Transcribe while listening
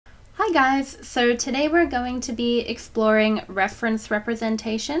Hi guys, so today we're going to be exploring reference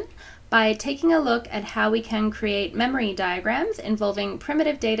representation by taking a look at how we can create memory diagrams involving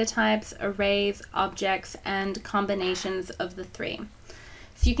primitive data types, arrays, objects, and combinations of the three.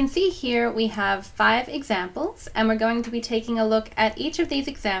 So you can see here we have 5 examples, and we're going to be taking a look at each of these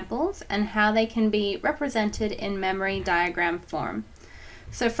examples and how they can be represented in memory diagram form.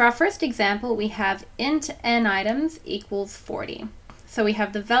 So for our first example, we have int n items equals 40. So we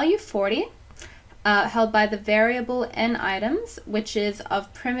have the value 40 held by the variable n items, which is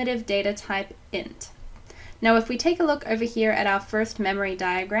of primitive data type int. Now if we take a look over here at our first memory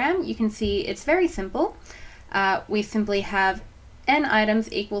diagram, you can see it's very simple. We simply have n items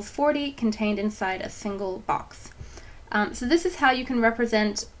equals 40 contained inside a single box. So this is how you can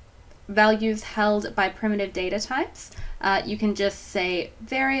represent values held by primitive data types. You can just say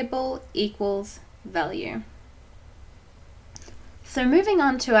variable equals value. So moving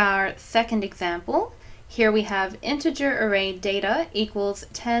on to our second example, here we have integer array data equals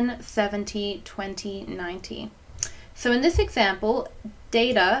 10, 70, 20, 90. So in this example,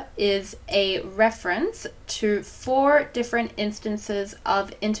 data is a reference to 4 different instances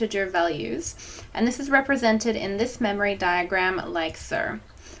of integer values, and this is represented in this memory diagram like so.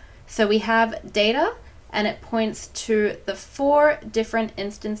 So we have data, and it points to the 4 different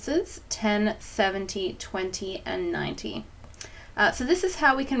instances, 10, 70, 20, and 90. So this is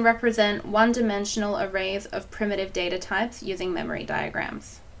how we can represent one-dimensional arrays of primitive data types using memory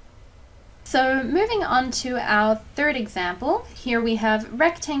diagrams. So moving on to our third example, here we have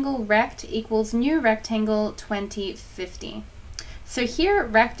rectangle rect equals new rectangle 2050. So here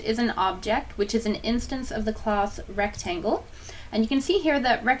rect is an object, which is an instance of the class rectangle. And you can see here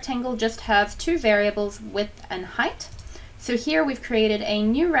that rectangle just has 2 variables, width and height. So here we've created a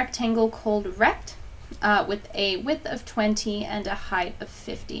new rectangle called rect, with a width of 20 and a height of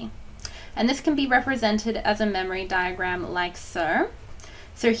 50. And this can be represented as a memory diagram like so.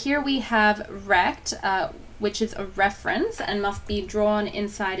 So here we have rect, which is a reference and must be drawn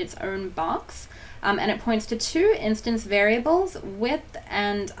inside its own box. And it points to 2 instance variables, width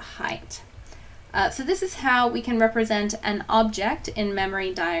and height. So this is how we can represent an object in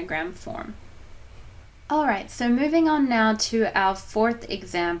memory diagram form. Alright, so moving on now to our fourth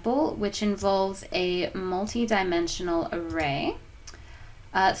example, which involves a multi-dimensional array.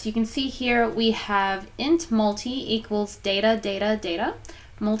 So you can see here we have int multi equals data, data, data,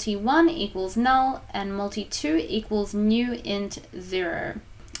 multi1 equals null, and multi2 equals new int 0.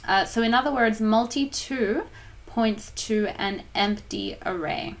 So in other words, multi2 points to an empty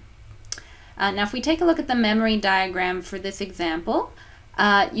array. Now if we take a look at the memory diagram for this example,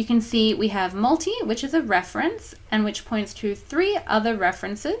 you can see we have multi, which is a reference, and which points to 3 other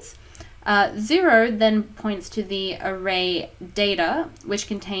references. 0 then points to the array data, which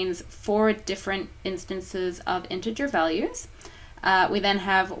contains 4 different instances of integer values. We then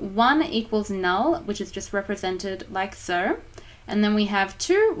have 1 equals null, which is just represented like so. And then we have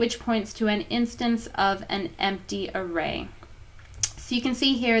 2, which points to an instance of an empty array. So you can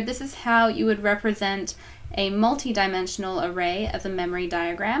see here, this is how you would represent a multi-dimensional array as a memory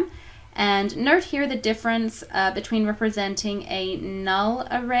diagram. And note here the difference between representing a null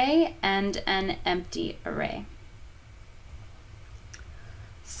array and an empty array.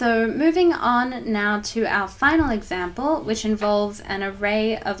 So moving on now to our final example, which involves an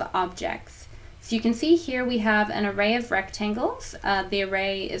array of objects. So you can see here we have an array of rectangles. The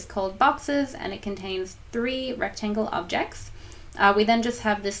array is called boxes, and it contains 3 rectangle objects. We then just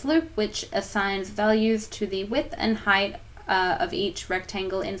have this loop which assigns values to the width and height of each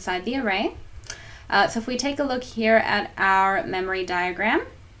rectangle inside the array. So if we take a look here at our memory diagram,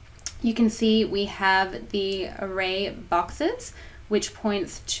 you can see we have the array boxes, which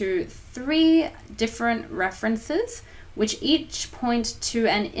points to 3 different references, which each point to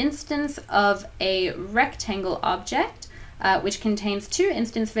an instance of a rectangle object, which contains 2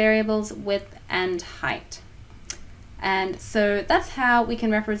 instance variables, width and height. And so that's how we can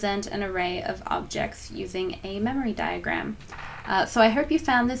represent an array of objects using a memory diagram. So I hope you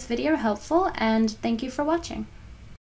found this video helpful, and thank you for watching.